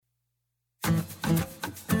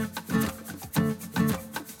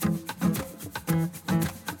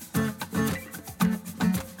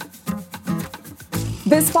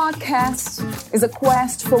This podcast is a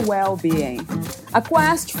quest for well-being, a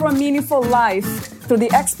quest for a meaningful life through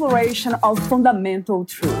the exploration of fundamental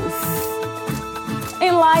truth.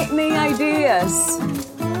 Enlightening ideas,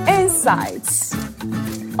 insights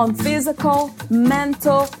on physical,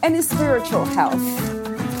 mental, and spiritual health.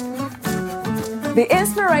 The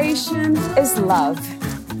inspiration is love.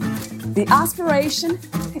 The aspiration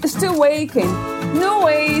is to awaken new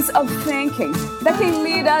ways of thinking that can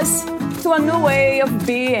lead us to a new way of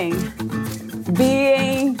being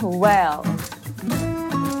well.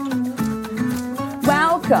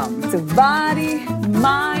 Welcome to Body,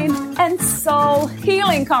 Mind, and Soul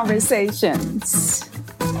Healing Conversations.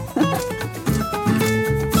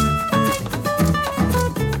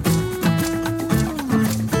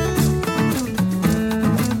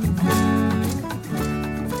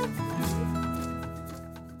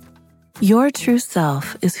 Your true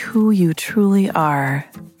self is who you truly are.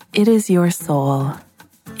 It is your soul.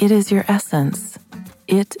 It is your essence.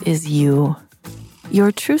 It is you.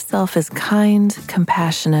 Your true self is kind,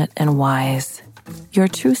 compassionate, and wise. Your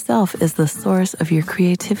true self is the source of your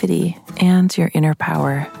creativity and your inner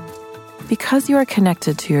power. Because you are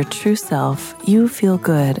connected to your true self, you feel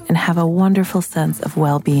good and have a wonderful sense of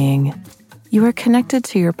well-being. You are connected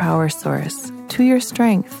to your power source, to your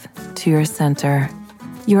strength, to your center.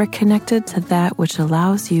 You are connected to that which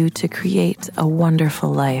allows you to create a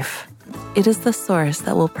wonderful life. It is the source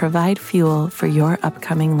that will provide fuel for your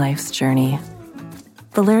upcoming life's journey.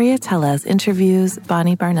 Valeria Teles interviews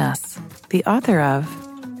Bonnie Barnes, the author of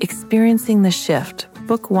Experiencing the Shift,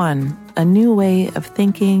 Book 1, A New Way of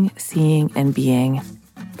Thinking, Seeing, and Being.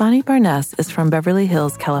 Bonnie Barnes is from Beverly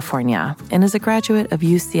Hills, California, and is a graduate of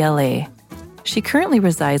UCLA. She currently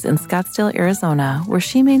resides in Scottsdale, Arizona, where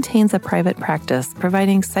she maintains a private practice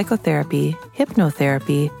providing psychotherapy,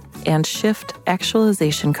 hypnotherapy, and shift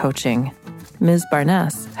actualization coaching. Ms.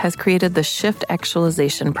 Barnes has created the Shift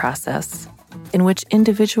Actualization process, in which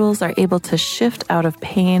individuals are able to shift out of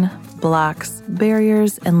pain, blocks,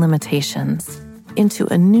 barriers, and limitations into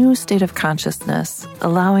a new state of consciousness,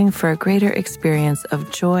 allowing for a greater experience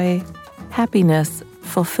of joy, happiness,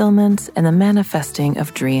 fulfillment, and the manifesting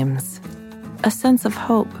of dreams. A sense of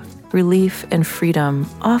hope, relief, and freedom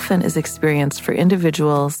often is experienced for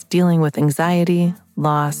individuals dealing with anxiety,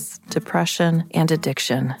 loss, depression, and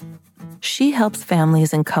addiction. She helps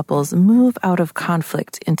families and couples move out of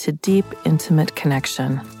conflict into deep, intimate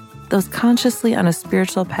connection. Those consciously on a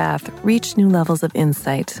spiritual path reach new levels of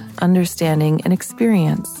insight, understanding, and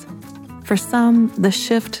experience. For some, the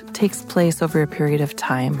shift takes place over a period of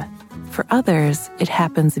time. For others, it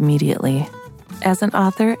happens immediately. As an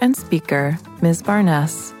author and speaker, Ms.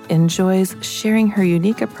 Barnes enjoys sharing her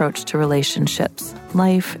unique approach to relationships,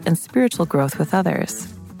 life, and spiritual growth with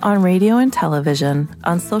others. On radio and television,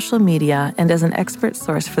 on social media, and as an expert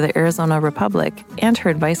source for the Arizona Republic and her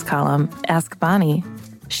advice column, Ask Bonnie,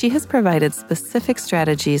 she has provided specific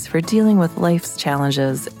strategies for dealing with life's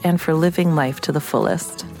challenges and for living life to the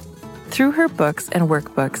fullest. Through her books and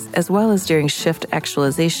workbooks, as well as during Shift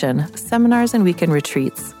Actualization, seminars, and weekend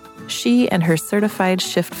retreats, she and her certified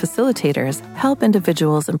shift facilitators help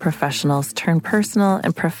individuals and professionals turn personal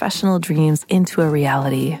and professional dreams into a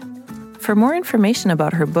reality. For more information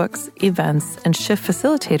about her books, events, and shift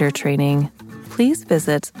facilitator training, please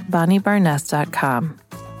visit bonniebarnes.com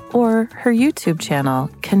or her YouTube channel,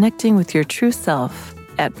 Connecting with Your True Self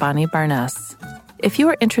at Bonnie Barnes. If you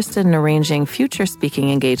are interested in arranging future speaking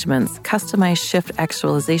engagements, customized shift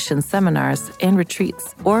actualization seminars and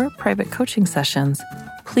retreats, or private coaching sessions,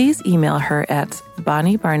 please email her at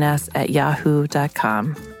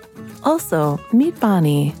bonniebarnes@yahoo.com. Also, meet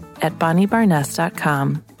Bonnie at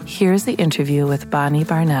bonniebarnes.com. Here's the interview with Bonnie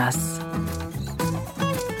Barnes.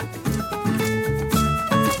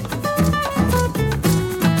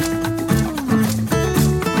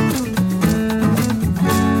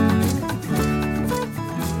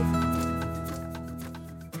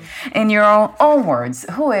 In your own words,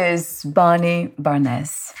 who is Bonnie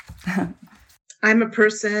Barnes? I'm a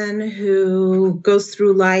person who goes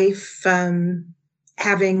through life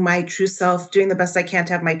having my true self, doing the best I can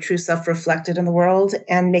to have my true self reflected in the world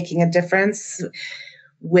and making a difference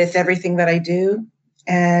with everything that I do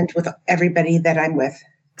and with everybody that I'm with.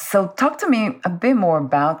 So talk to me a bit more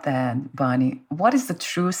about that, Bonnie. What is the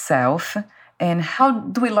true self and how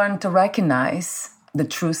do we learn to recognize the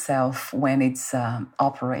true self when it's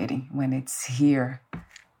operating, when it's here?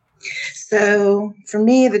 So for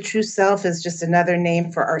me, the true self is just another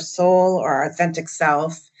name for our soul or our authentic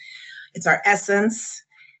self. It's our essence.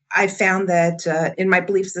 I found that in my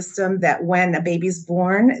belief system that when a baby's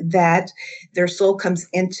born, that their soul comes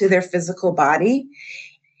into their physical body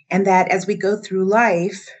And that as we go through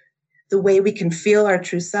life, the way we can feel our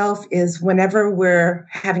true self is whenever we're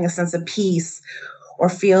having a sense of peace or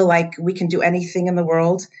feel like we can do anything in the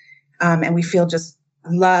world, and we feel just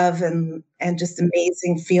love and just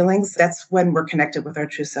amazing feelings, that's when we're connected with our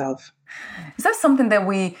true self. Is that something that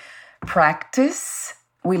we practice?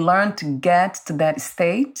 We learn to get to that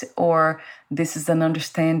state, or this is an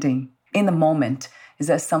understanding in the moment? Is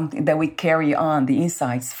that something that we carry on, the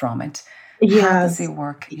insights from it? Yes. How does it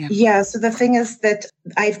work? Yeah. So the thing is that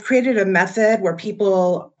I've created a method where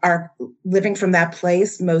people are living from that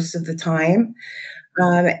place most of the time.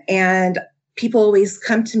 And people always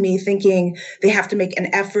come to me thinking they have to make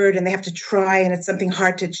an effort and they have to try, and it's something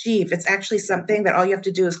hard to achieve. It's actually something that all you have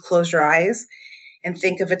to do is close your eyes and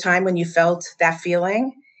think of a time when you felt that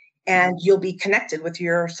feeling, and you'll be connected with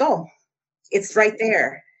your soul. It's right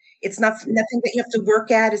there. It's nothing that you have to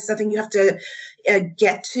work at. It's nothing you have to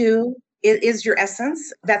get to. It is your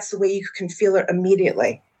essence. That's the way you can feel it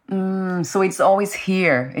immediately. So it's always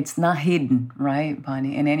here. It's not hidden, right,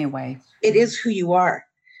 Bonnie, in any way? It is who you are.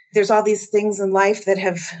 There's all these things in life that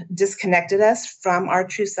have disconnected us from our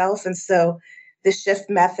true self. And so the shift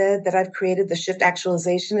method that I've created, the shift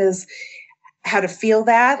actualization, is how to feel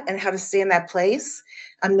that and how to stay in that place,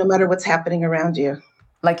 no matter what's happening around you.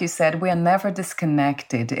 Like you said, we are never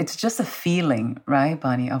disconnected. It's just a feeling, right,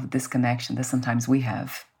 Bonnie, of disconnection that sometimes we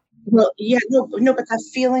have. Well, yeah, no, but that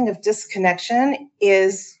feeling of disconnection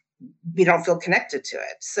is we don't feel connected to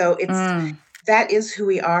it. So it's that is who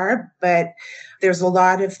we are, but there's a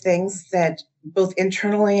lot of things that both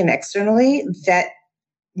internally and externally that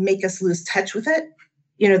make us lose touch with it.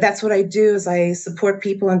 You know, that's what I do is I support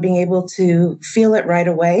people in being able to feel it right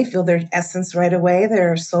away, feel their essence right away,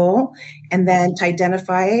 their soul, and then to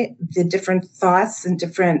identify the different thoughts and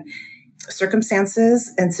different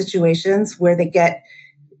circumstances and situations where they get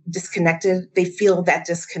disconnected. They feel that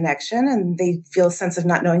disconnection and they feel a sense of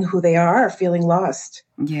not knowing who they are or feeling lost.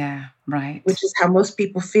 Yeah, right. Which is how most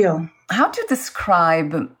people feel. How do you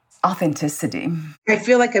describe authenticity? I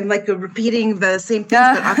feel like I'm repeating the same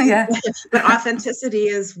things, but authenticity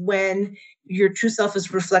is when your true self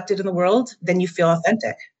is reflected in the world, then you feel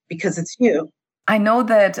authentic because it's you. I know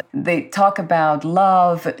that they talk about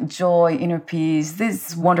love, joy, inner peace,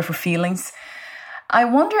 these wonderful feelings. I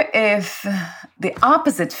wonder if the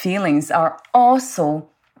opposite feelings are also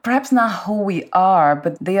perhaps not who we are,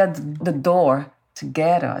 but they are the door to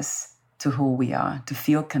get us to who we are, to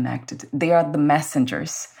feel connected. They are the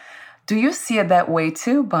messengers. Do you see it that way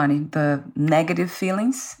too, Bonnie? The negative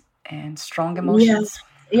feelings and strong emotions?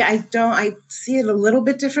 Yeah, I don't. I see it a little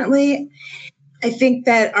bit differently. I think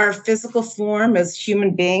that our physical form as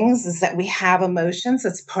human beings is that we have emotions.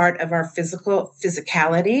 It's part of our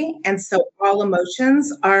physicality. And so all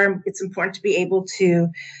emotions it's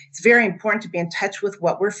very important to be in touch with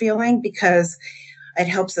what we're feeling because it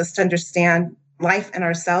helps us to understand life and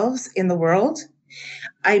ourselves in the world.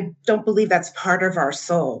 I don't believe that's part of our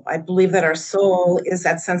soul. I believe that our soul is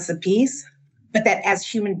that sense of peace, but that as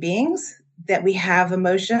human beings, that we have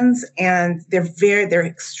emotions and they're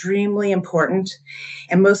extremely important.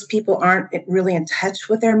 And most people aren't really in touch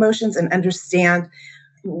with their emotions and understand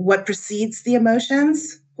what precedes the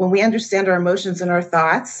emotions. When we understand our emotions and our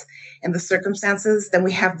thoughts and the circumstances, then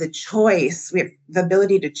we have the choice. We have the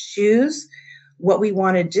ability to choose what we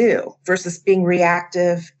want to do versus being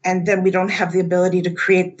reactive. And then we don't have the ability to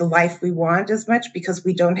create the life we want as much because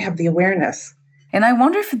we don't have the awareness. And I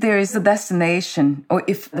wonder if there is a destination or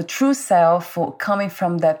if the true self or coming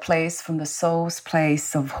from that place, from the soul's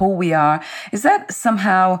place of who we are, is that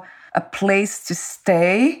somehow a place to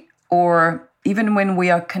stay? Or even when we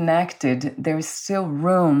are connected, there is still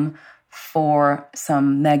room for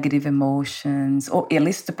some negative emotions or at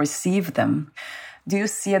least to perceive them. Do you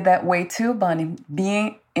see it that way too, Bonnie?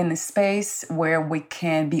 Being in a space where we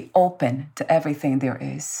can be open to everything there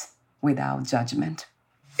is without judgment.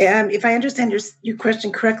 If I understand your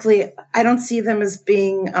question correctly, I don't see them as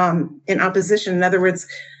being in opposition. In other words,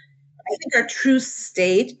 I think our true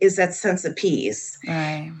state is that sense of peace.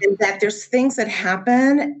 Right. And that there's things that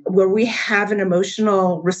happen where we have an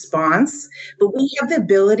emotional response, but we have the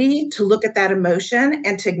ability to look at that emotion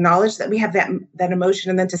and to acknowledge that we have that emotion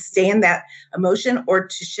and then to stay in that emotion or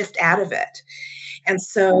to shift out of it. And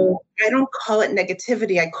so I don't call it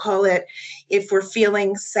negativity. I call it, if we're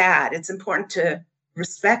feeling sad, it's important to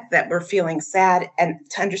respect that we're feeling sad and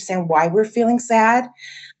to understand why we're feeling sad.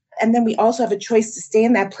 And then we also have a choice to stay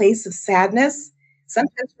in that place of sadness,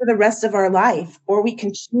 sometimes for the rest of our life. Or we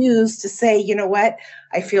can choose to say, you know what,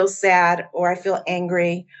 I feel sad or I feel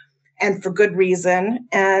angry and for good reason.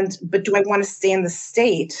 But do I want to stay in the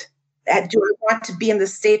state Do I want to be in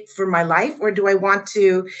this state for my life, or do I want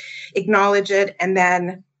to acknowledge it and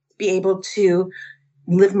then be able to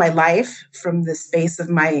live my life from the space of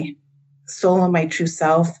my soul and my true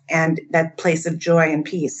self and that place of joy and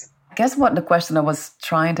peace? I guess what the question I was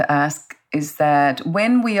trying to ask is that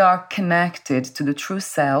when we are connected to the true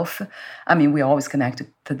self, I mean, we're always connected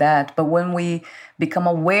to that, but when we become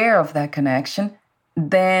aware of that connection,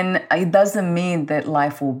 then it doesn't mean that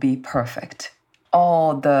life will be perfect.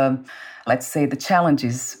 All the, let's say, the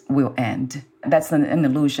challenges will end. That's an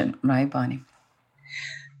illusion, right, Bonnie?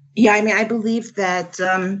 Yeah, I mean, I believe that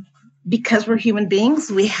because we're human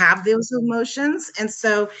beings, we have those emotions. And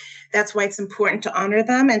so that's why it's important to honor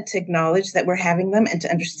them and to acknowledge that we're having them and to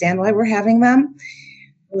understand why we're having them.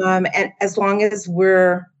 And as long as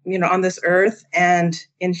we're, on this earth and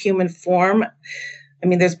in human form, I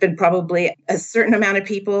mean, there's been probably a certain amount of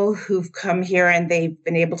people who've come here and they've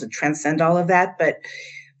been able to transcend all of that. But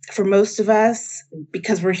for most of us,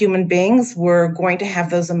 because we're human beings, we're going to have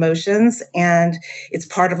those emotions and it's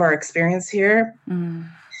part of our experience here.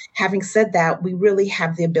 Having said that, we really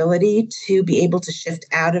have the ability to be able to shift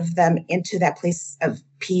out of them into that place of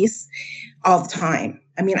peace all the time.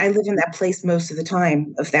 I mean, I live in that place most of the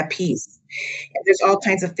time of that peace. And there's all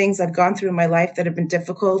kinds of things I've gone through in my life that have been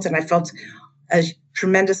difficult, and I felt a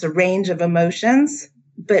tremendous range of emotions.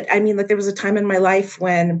 But I mean, like, there was a time in my life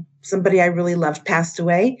when somebody I really loved passed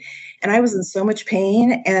away, and I was in so much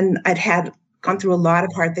pain, and I'd gone through a lot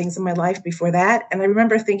of hard things in my life before that. And I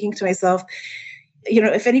remember thinking to myself,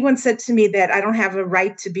 if anyone said to me that I don't have a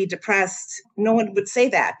right to be depressed, no one would say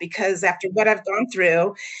that, because after what I've gone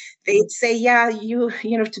through, they'd say, yeah,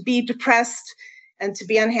 to be depressed and to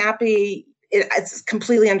be unhappy, it's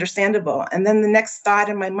completely understandable. And then the next thought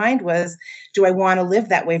in my mind was, do I want to live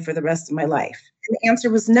that way for the rest of my life? And the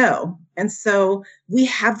answer was no. And so we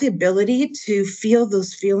have the ability to feel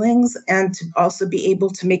those feelings and to also be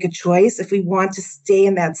able to make a choice if we want to stay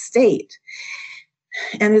in that state.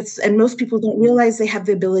 And most people don't realize they have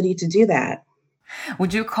the ability to do that.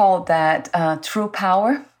 Would you call that true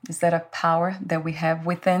power? Is that a power that we have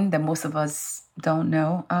within that most of us don't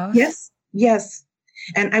know of? Yes.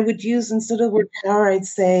 And I would use, instead of the word power, I'd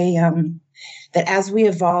say that as we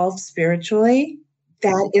evolve spiritually,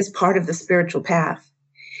 that is part of the spiritual path,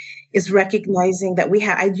 is recognizing that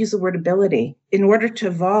I'd use the word ability. In order to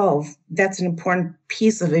evolve, that's an important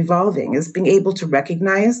piece of evolving, is being able to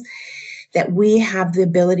recognize that we have the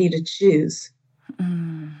ability to choose.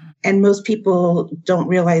 And most people don't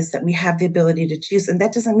realize that we have the ability to choose. And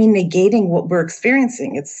that doesn't mean negating what we're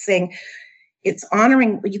experiencing. It's saying, it's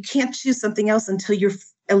honoring, you can't choose something else until you're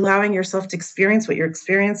allowing yourself to experience what you're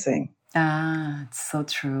experiencing. It's so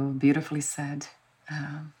true. Beautifully said.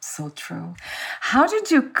 So true. How did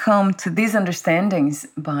you come to these understandings,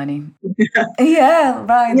 Bonnie? Yeah,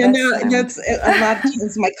 right. That's a lot of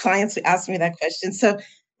times my clients ask me that question. So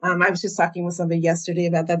I was just talking with somebody yesterday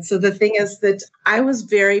about that. So the thing is that I was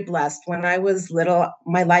very blessed. When I was little,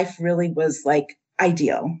 my life really was like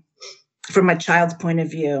ideal from my child's point of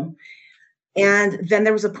view. And then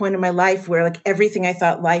there was a point in my life where, like, everything I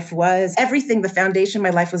thought life was, everything, the foundation my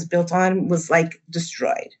life was built on, was like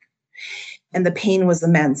destroyed. And the pain was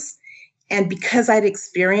immense. And because I'd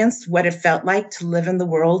experienced what it felt like to live in the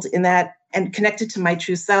world in that and connected to my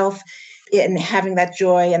true self, and having that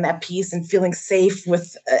joy and that peace and feeling safe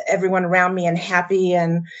with everyone around me and happy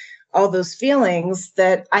and all those feelings,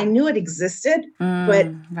 that I knew it existed, but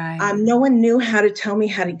no one knew how to tell me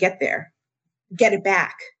how to get there, get it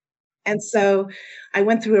back. And so I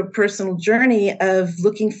went through a personal journey of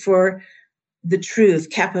looking for the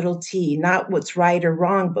truth, capital T, not what's right or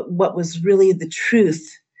wrong, but what was really the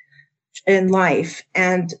truth in life.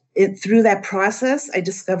 And through that process, I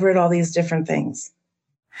discovered all these different things.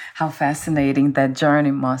 How fascinating that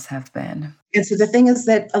journey must have been. And so the thing is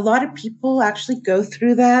that a lot of people actually go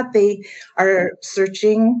through that. They are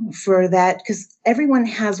searching for that because everyone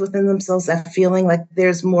has within themselves that feeling like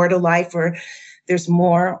there's more to life, or there's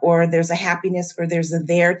more, or there's a happiness, or there's a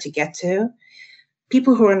there to get to.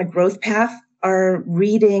 People who are on a growth path are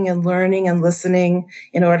reading and learning and listening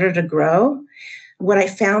in order to grow. What I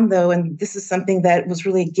found, though, and this is something that was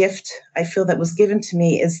really a gift I feel that was given to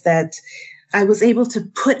me, is that I was able to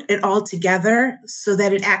put it all together so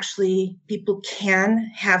that it actually, people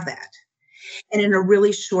can have that, and in a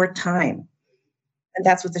really short time. And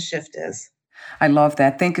that's what the shift is. I love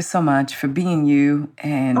that. Thank you so much for being you,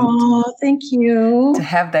 and thank you. To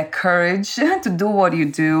have that courage to do what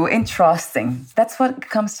you do and trusting. That's what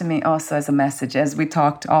comes to me also as a message, as we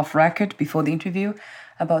talked off record before the interview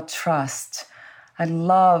about trust. I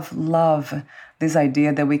love this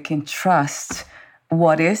idea that we can trust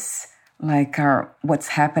what is like what's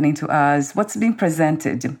happening to us, what's being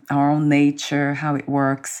presented, our own nature, how it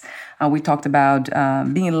works. We talked about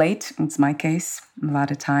being late. It's my case a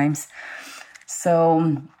lot of times.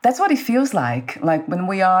 So that's what it feels like when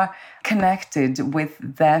we are connected with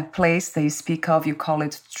that place that you speak of, you call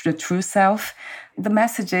it the true self. The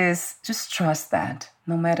message is just trust that.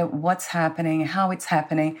 No matter what's happening, how it's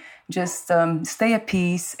happening, just stay at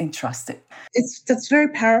peace and trust it. That's very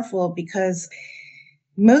powerful because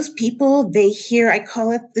most people, they hear, I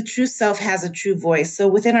call it the true self has a true voice. So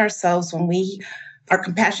within ourselves, when we are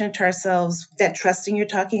compassionate to ourselves, that trusting you're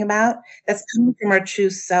talking about, that's coming from our true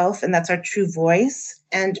self, and that's our true voice.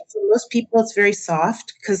 And for most people, it's very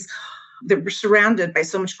soft because they're surrounded by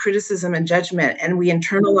so much criticism and judgment, and we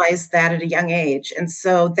internalize that at a young age. And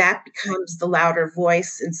so that becomes the louder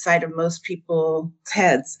voice inside of most people's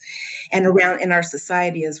heads and around in our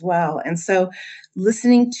society as well. And so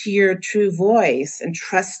listening to your true voice and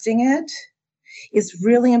trusting it is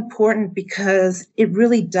really important because it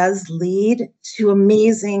really does lead to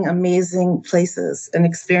amazing, amazing places and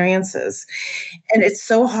experiences. And it's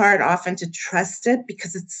so hard often to trust it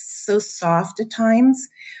because it's so soft at times,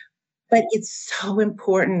 but it's so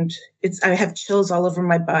important. I have chills all over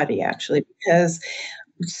my body, actually, because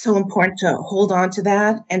it's so important to hold on to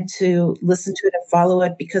that and to listen to it and follow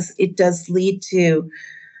it because it does lead to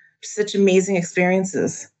such amazing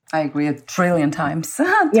experiences. I agree 1 trillion times to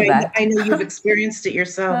that. I know you've experienced it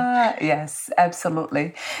yourself. Yes,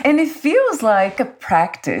 absolutely. And it feels like a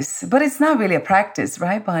practice, but it's not really a practice,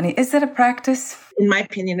 right, Bonnie? Is it a practice? In my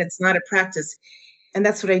opinion, it's not a practice. And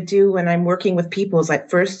that's what I do when I'm working with people is like,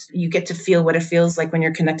 first, you get to feel what it feels like when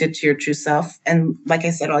you're connected to your true self. And like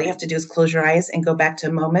I said, all you have to do is close your eyes and go back to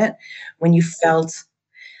a moment when you felt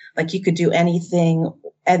like you could do anything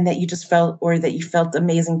and that you just felt, or that you felt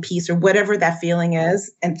amazing peace or whatever that feeling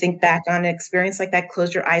is, and think back on an experience like that,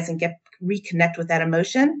 close your eyes and reconnect with that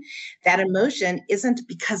emotion. That emotion isn't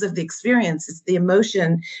because of the experience. It's the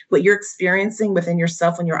emotion, what you're experiencing within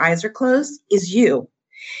yourself when your eyes are closed is you.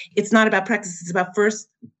 It's not about practice. It's about first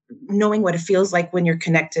knowing what it feels like when you're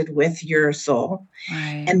connected with your soul.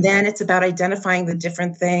 Right. And then it's about identifying the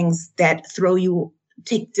different things that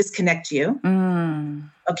disconnect you.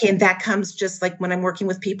 Okay. And that comes just like when I'm working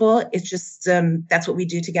with people, it's just, that's what we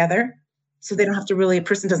do together. So they don't have to a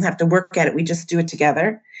person doesn't have to work at it. We just do it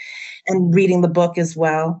together, and reading the book as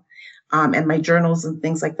well. And my journals and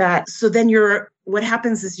things like that. So then what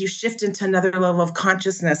happens is you shift into another level of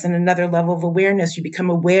consciousness and another level of awareness. You become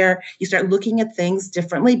aware. You start looking at things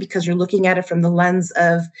differently because you're looking at it from the lens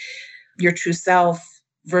of your true self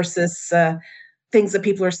versus things that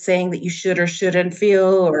people are saying that you should or shouldn't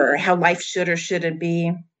feel, or how life should or shouldn't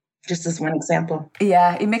be. Just as one example.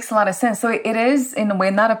 Yeah, it makes a lot of sense. So it is, in a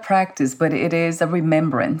way, not a practice, but it is a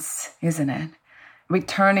remembrance, isn't it?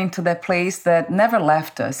 Returning to that place that never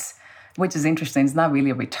left us, which is interesting. It's not really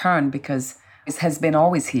a return because it has been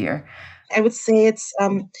always here. I would say it's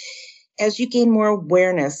as you gain more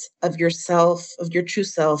awareness of yourself, of your true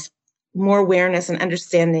self, more awareness and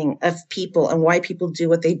understanding of people and why people do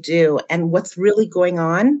what they do and what's really going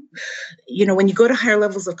on. You know, when you go to higher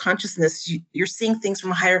levels of consciousness, you're seeing things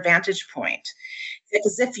from a higher vantage point. It's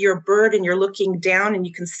as if you're a bird and you're looking down and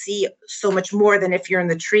you can see so much more than if you're in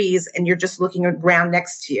the trees and you're just looking around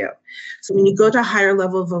next to you. So when you go to a higher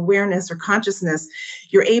level of awareness or consciousness,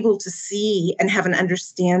 you're able to see and have an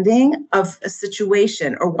understanding of a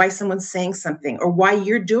situation or why someone's saying something or why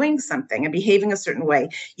you're doing something and behaving a certain way.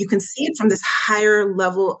 You can see it from this higher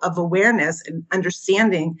level of awareness and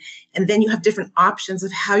understanding. And then you have different options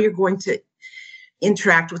of how you're going to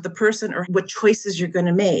interact with the person or what choices you're going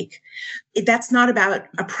to make. That's not about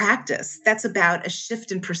a practice. That's about a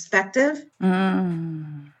shift in perspective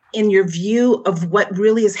in your view of what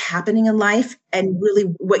really is happening in life and really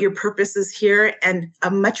what your purpose is here and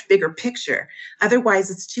a much bigger picture.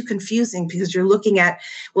 Otherwise, it's too confusing because you're looking at,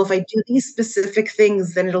 well, if I do these specific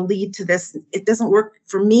things, then it'll lead to this. It doesn't work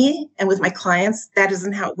for me and with my clients. That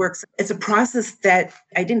isn't how it works. It's a process that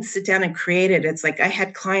I didn't sit down and create it. It's like I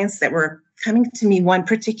had clients that were coming to me one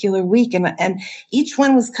particular week and each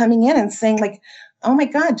one was coming in and saying like, oh my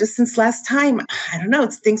God, just since last time, I don't know,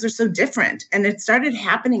 things are so different. And it started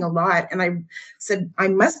happening a lot. And I said, I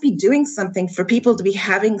must be doing something for people to be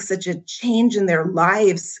having such a change in their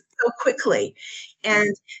lives so quickly.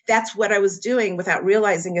 And that's what I was doing without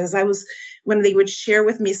realizing is when they would share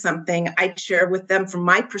with me something, I'd share with them from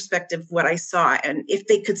my perspective what I saw. And if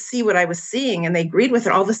they could see what I was seeing and they agreed with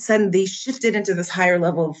it, all of a sudden they shifted into this higher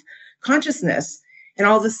level of consciousness. And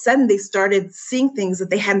all of a sudden they started seeing things that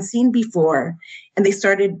they hadn't seen before. And they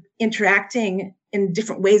started interacting in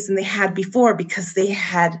different ways than they had before because they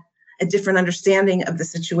had a different understanding of the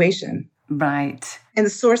situation. Right. And the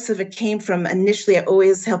source of it came from, initially, I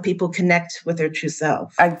always help people connect with their true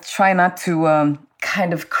self. I try not to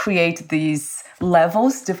kind of create these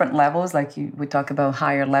levels, different levels, like we talk about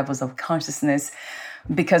higher levels of consciousness,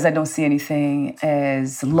 because I don't see anything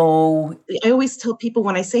as low. I always tell people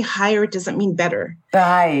when I say higher, it doesn't mean better.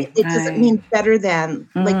 Right. It doesn't mean better than.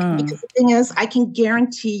 Because the thing is, I can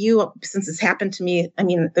guarantee you, since it's happened to me, I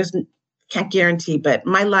mean, can't guarantee, but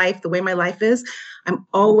my life, the way my life is, I'm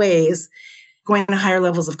always going to higher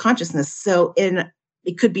levels of consciousness. So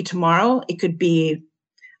it could be tomorrow, it could be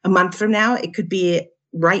a month from now, it could be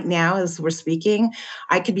right now as we're speaking,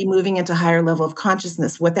 I could be moving into a higher level of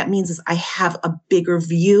consciousness. What that means is I have a bigger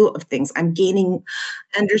view of things. I'm gaining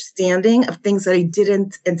understanding of things that I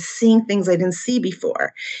didn't, and seeing things I didn't see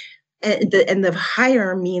before. And the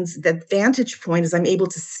higher means that vantage point is I'm able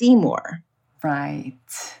to see more. Right.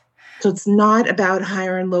 So it's not about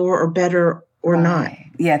higher and lower or better or not.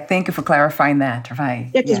 Yeah, thank you for clarifying that. Right.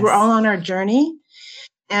 Yeah, because we're all on our journey.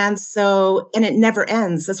 And it never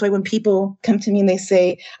ends. That's why when people come to me and they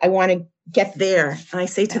say, I want to get there. And I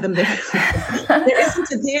say to them, there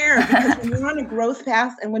isn't a there, because when you're on a growth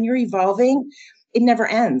path and when you're evolving, it never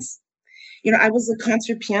ends. I was a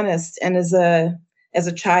concert pianist, and as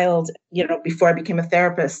a child, before I became a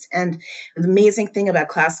therapist. And the amazing thing about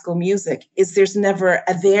classical music is there's never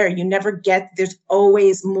a there. You never there's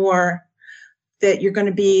always more that you're going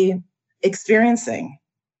to be experiencing.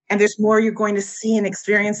 And there's more you're going to see and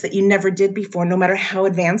experience that you never did before, no matter how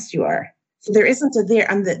advanced you are. So there isn't a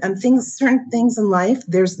there on certain things in life.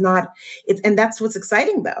 There's not, and that's what's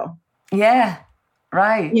exciting though. Yeah.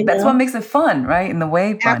 Right. That's what makes it fun, right? In the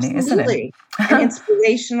way, Bonnie, Absolutely. Isn't it? And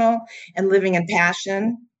inspirational, and living in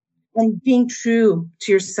passion, and being true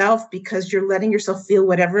to yourself, because you're letting yourself feel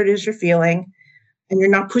whatever it is you're feeling, and you're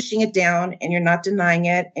not pushing it down, and you're not denying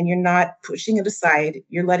it, and you're not pushing it aside.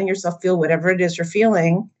 You're letting yourself feel whatever it is you're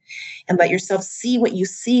feeling, and let yourself see what you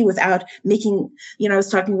see without making, I was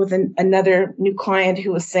talking with another new client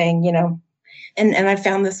who was saying, and I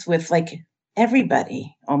found this with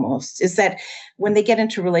everybody almost, is that when they get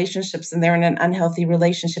into relationships and they're in an unhealthy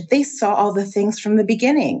relationship, they saw all the things from the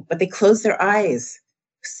beginning, but they closed their eyes.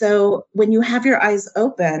 So when you have your eyes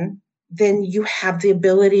open, then you have the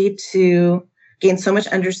ability to gain so much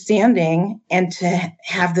understanding and to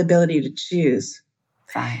have the ability to choose.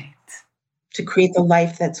 Right. To create the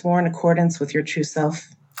life that's more in accordance with your true self.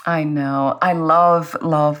 I know. I love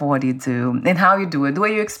what you do and how you do it, the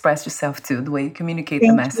way you express yourself too, the way you communicate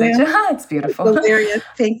the message. It's beautiful. Valeria,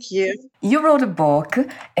 thank you. You wrote a book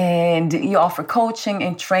and you offer coaching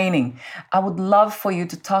and training. I would love for you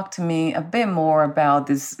to talk to me a bit more about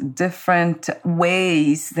these different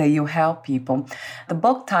ways that you help people. The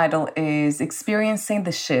book title is Experiencing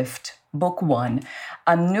the Shift, Book 1,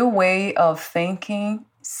 A New Way of Thinking,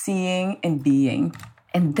 Seeing, and Being.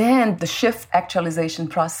 And then the shift actualization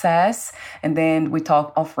process. And then we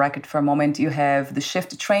talk off record for a moment. You have the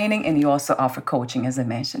shift training, and you also offer coaching, as I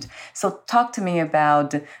mentioned. So talk to me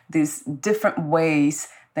about these different ways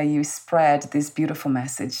that you spread this beautiful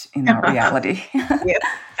message in our reality. Okay,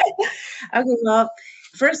 well,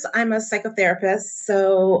 first, I'm a psychotherapist,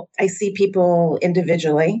 so I see people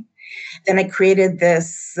individually. Then I created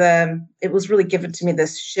this, it was really given to me,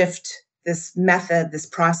 this shift, this method, this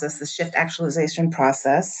process, the shift actualization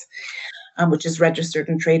process, which is registered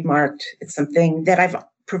and trademarked. It's something that I've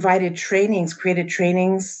created trainings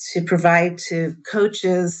to provide to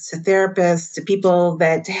coaches, to therapists, to people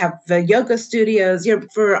that have the yoga studios,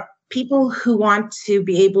 for people who want to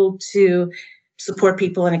be able to support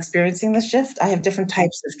people in experiencing the shift. I have different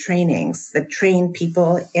types of trainings that train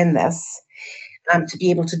people in this to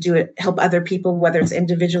be able to do it, help other people, whether it's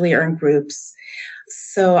individually or in groups.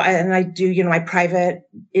 So I do, my private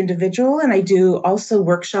individual, and I do also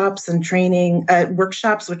workshops and training,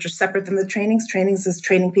 workshops, which are separate than the trainings. Trainings is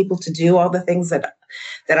training people to do all the things that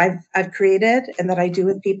I've created and that I do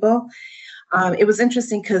with people. It was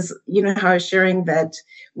interesting because, how I was sharing that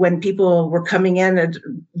when people were coming in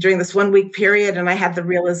during this 1 week period, and I had the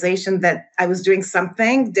realization that I was doing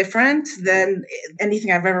something different than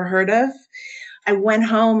anything I've ever heard of, I went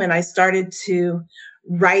home and I started to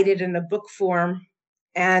write it in a book form.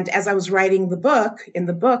 And as I was writing the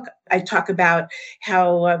book, I talk about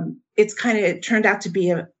how it turned out to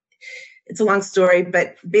be it's a long story,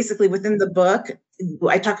 but basically within the book,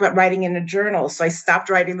 I talk about writing in a journal. So I stopped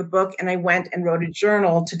writing the book and I went and wrote a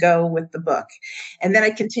journal to go with the book. And then I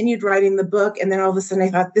continued writing the book. And then all of a sudden I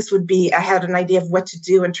thought I had an idea of what to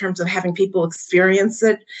do in terms of having people experience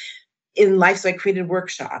it in life. So I created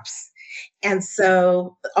workshops. And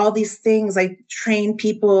so all these things, I train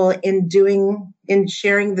people in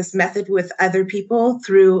sharing this method with other people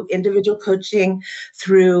through individual coaching,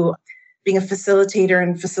 through being a facilitator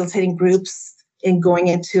and facilitating groups, and going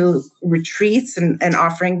into retreats and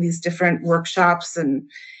offering these different workshops. And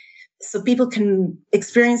so people can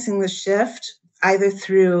experiencing the shift either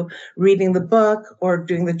through reading the book or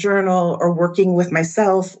doing the journal or working with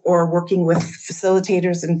myself or working with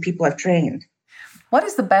facilitators and people I've trained. What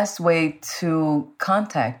is the best way to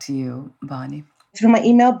contact you, Bonnie? Through my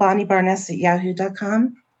email,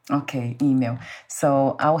 bonniebarnes@yahoo.com. Okay, email.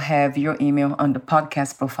 So I'll have your email on the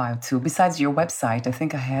podcast profile too. Besides your website, I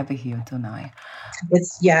think I have it here, don't I?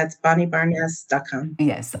 It's bonniebarnes.com.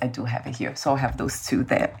 Yes, I do have it here. So I'll have those two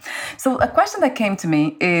there. So a question that came to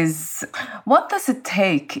me is, what does it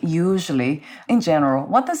take usually, in general,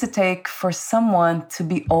 what does it take for someone to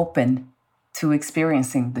be open to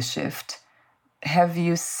experiencing the shift? Have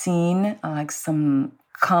you seen some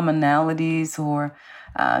commonalities or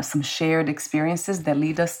some shared experiences that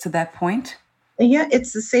lead us to that point? Yeah,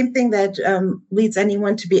 it's the same thing that leads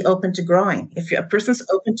anyone to be open to growing. If a person's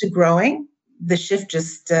open to growing, the shift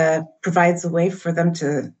just provides a way for them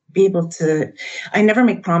to be able to. I never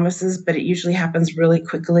make promises, but it usually happens really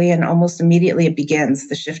quickly and almost immediately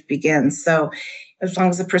the shift begins. So as long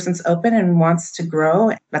as the person's open and wants to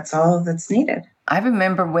grow, that's all that's needed. I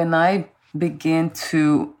remember when I began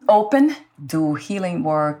to do healing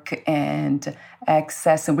work and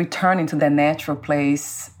access and return into that natural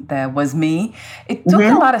place that was me. It took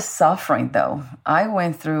a lot of suffering, though. I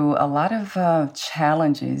went through a lot of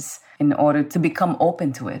challenges in order to become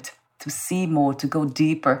open to it, to see more, to go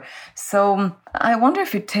deeper. So I wonder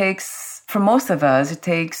if it takes, for most of us, it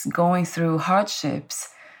takes going through hardships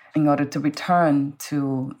in order to return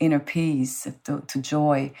to inner peace, to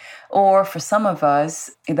joy. Or for some of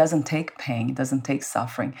us, it doesn't take pain, it doesn't take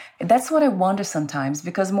suffering. And that's what I wonder sometimes,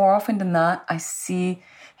 because more often than not, I see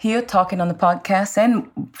here talking on the podcast and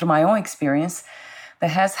through my own experience, that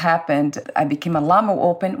has happened. I became a lot more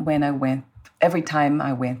open every time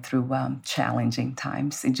I went through challenging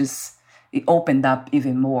times. It opened up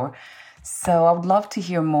even more. So I would love to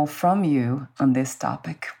hear more from you on this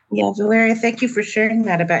topic. Yeah, Valeria, thank you for sharing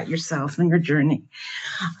that about yourself and your journey.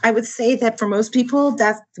 I would say that for most people,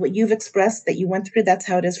 that's what you've expressed that you went through. That's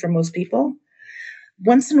how it is for most people.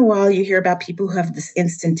 Once in a while, you hear about people who have this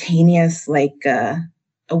instantaneous,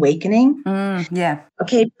 awakening. Yeah.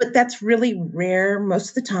 Okay, but that's really rare. Most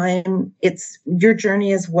of the time, your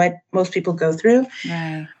journey is what most people go through.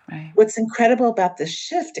 Right. What's incredible about the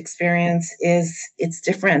shift experience is it's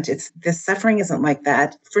different. The suffering isn't like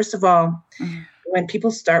that. First of all, when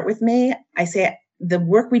people start with me, I say the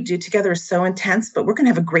work we do together is so intense, but we're going to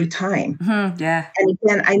have a great time. Yeah. And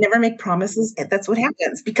again, I never make promises. That's what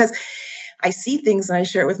happens because I see things and I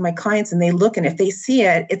share it with my clients and they look, and if they see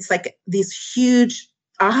it, it's like these huge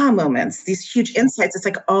aha moments, these huge insights. It's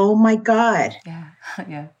like, oh my God.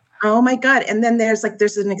 Yeah. Oh my God. And then there's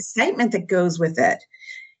an excitement that goes with it.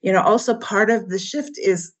 Also part of the shift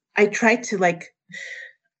is I try to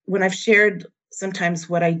when I've shared sometimes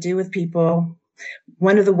what I do with people,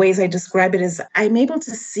 one of the ways I describe it is I'm able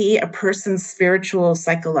to see a person's spiritual,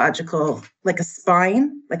 psychological, like a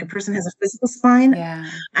spine, like a person has a physical spine. Yeah.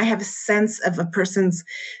 I have a sense of a person's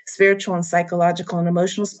spiritual and psychological and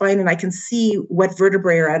emotional spine, and I can see what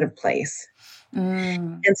vertebrae are out of place.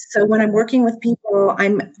 And so when I'm working with people,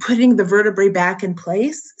 I'm putting the vertebrae back in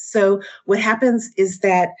place. So what happens is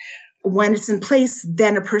that when it's in place,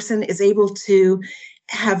 then a person is able to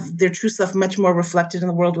have their true self much more reflected in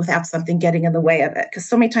the world without something getting in the way of it. Because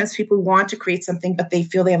so many times people want to create something, but they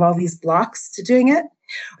feel they have all these blocks to doing it,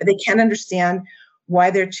 or they can't understand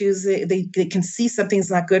why they're choosing. They can see something's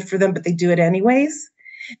not good for them, but they do it anyways.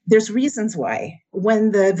 There's reasons why.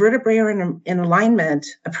 When the vertebrae are in alignment,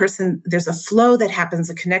 there's a flow that happens,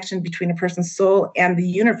 a connection between a person's soul and the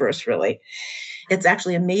universe, really. It's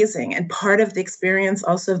actually amazing. And part of the experience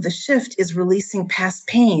also of the shift is releasing past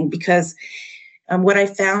pain, because what I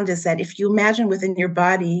found is that if you imagine within your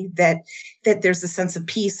body that there's a sense of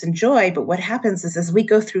peace and joy, but what happens is as we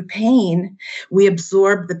go through pain, we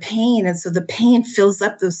absorb the pain. And so the pain fills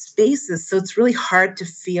up those spaces. So it's really hard to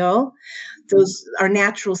feel our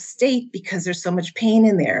natural state because there's so much pain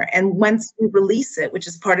in there. And once we release it, which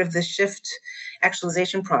is part of the shift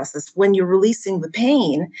actualization process, when you're releasing the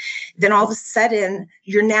pain, then all of a sudden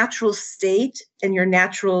your natural state and your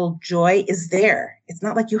natural joy is there. It's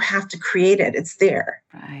not like you have to create it. It's there.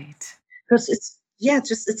 Right.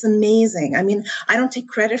 It's amazing. I mean, I don't take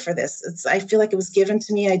credit for this. I feel like it was given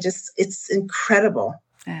to me. It's incredible.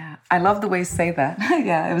 Yeah, I love the way you say that.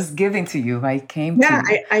 Yeah, it was given to you. I came to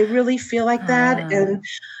you. I really feel like that. And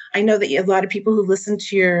I know that a lot of people who listen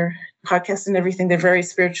to your podcast and everything, they're very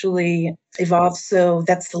spiritually evolved. So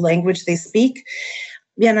that's the language they speak.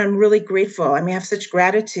 Yeah, and I'm really grateful. I mean, I have such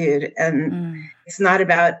gratitude. And it's not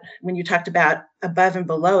about, when you talked about above and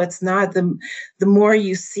below, it's not the more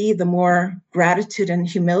you see, the more gratitude and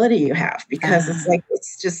humility you have, because it's like,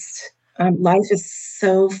 it's just, life is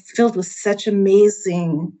so filled with such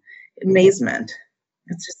amazement.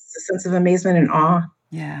 It's just a sense of amazement and awe.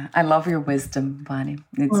 Yeah, I love your wisdom, Bonnie.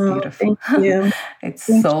 It's beautiful. Thank you. It's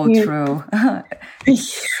Thank so you. true.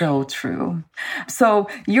 It's so true. So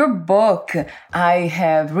your book, I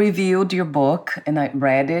have reviewed your book and I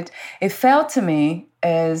read it. It felt to me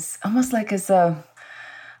as almost like as a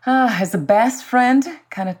best friend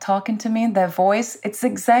kind of talking to me, that voice. It's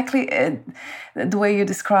exactly the way you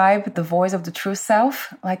describe the voice of the true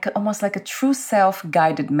self, like almost like a true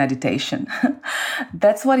self-guided meditation.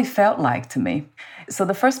 That's what it felt like to me. So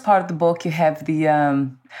the first part of the book, you have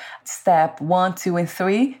the step 1, 2, and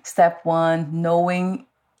 3. Step 1, knowing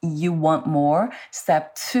you want more.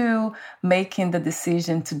 Step 2, making the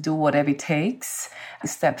decision to do whatever it takes.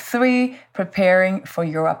 Step 3, preparing for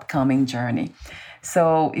your upcoming journey.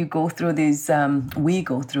 So you go through these, we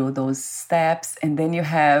go through those steps, and then you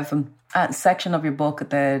have a section of your book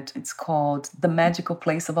that it's called The Magical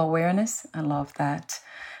Place of Awareness. I love that.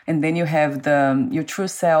 And then you have your true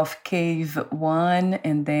self, cave 1,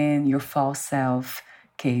 and then your false self,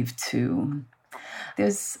 cave 2.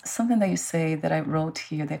 There's something that you say that I wrote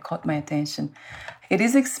here that caught my attention. It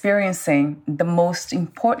is experiencing the most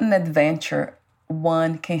important adventure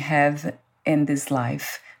one can have in this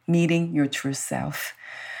life, meeting your true self.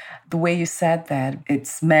 The way you said that,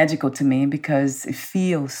 it's magical to me because it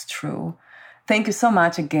feels true. Thank you so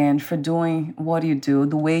much again for doing what you do,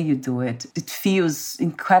 the way you do it. It feels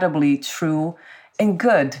incredibly true and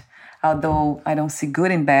good, although I don't see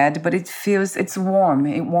good and bad, but it's warm.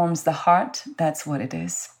 It warms the heart. That's what it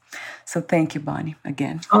is. So thank you, Bonnie,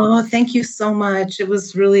 again. Oh, thank you so much. I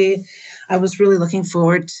was really looking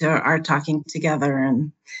forward to our talking together,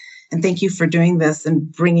 and thank you for doing this and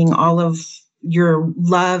bringing all of your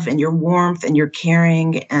love and your warmth and your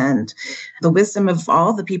caring and the wisdom of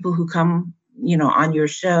all the people who come, on your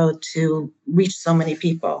show to reach so many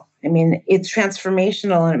people. I mean, it's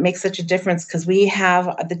transformational and it makes such a difference because we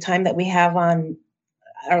have the time that we have on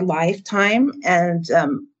our lifetime, and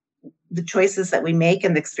the choices that we make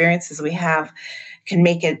and the experiences we have can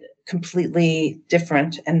make it completely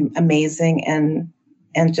different and amazing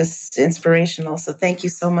and just inspirational. So thank you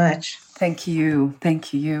so much. Thank you.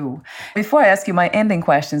 Thank you. Before I ask you my ending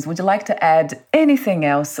questions, would you like to add anything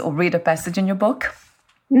else or read a passage in your book?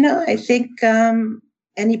 No, I think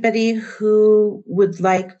anybody who would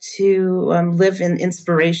like to live in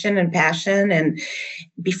inspiration and passion and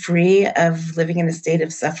be free of living in a state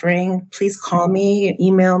of suffering, please call me,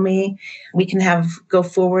 email me. We can go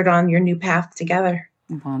forward on your new path together.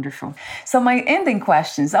 Wonderful. So my ending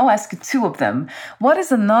questions, I'll ask you 2 of them. What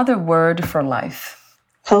is another word for life?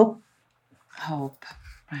 Hope. Hope,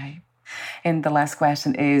 right. And the last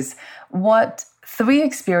question is, what 3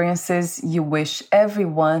 experiences you wish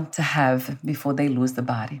everyone to have before they lose the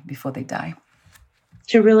body, before they die?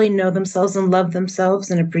 To really know themselves and love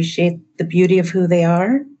themselves and appreciate the beauty of who they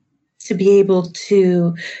are. To be able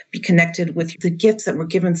to be connected with the gifts that were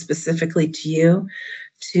given specifically to you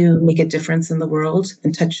to make a difference in the world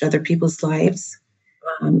and touch other people's lives.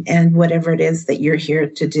 And whatever it is that you're here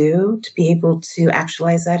to do, to be able to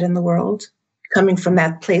actualize that in the world. Coming from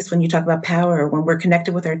that place, when you talk about power, when we're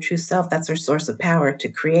connected with our true self, that's our source of power to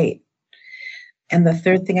create. And the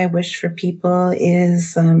third thing I wish for people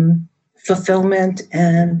is fulfillment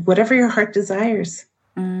and whatever your heart desires.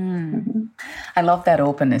 Mm-hmm. I love that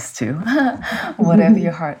openness too. Whatever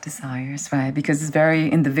your heart desires, right? Because it's very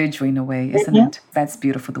individual in a way, isn't it? That's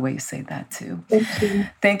beautiful the way you say that too. Thank you.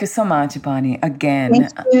 Thank you so much, Bonnie. Again.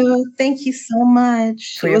 Thank you. Thank you so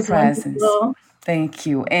much for your presence. Wonderful. Thank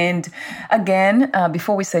you. And again,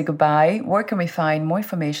 before we say goodbye, where can we find more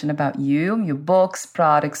information about you, your books,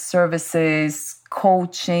 products, services,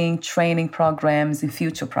 coaching, training programs, and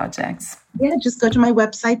future projects? Yeah, just go to my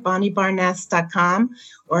website, bonniebarness.com,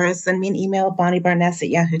 or send me an email,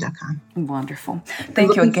 bonniebarness@yahoo.com. Wonderful.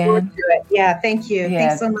 Thank you again. Yeah, thank you. Yeah,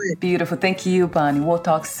 thanks so much. Beautiful. Thank you, Bonnie. We'll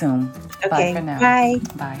talk soon. Okay. Bye for now. Bye.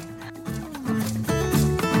 Bye.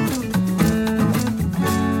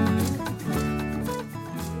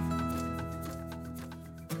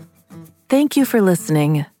 Thank you for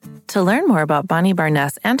listening. To learn more about Bonnie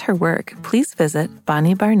Barness and her work, please visit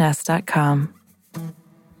bonniebarness.com.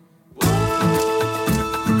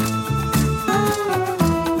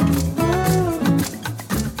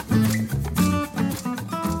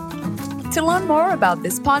 more about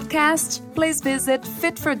this podcast, please visit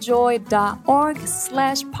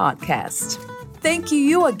fitforjoy.org/podcast. Thank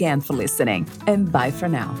you again for listening, and bye for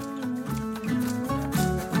now.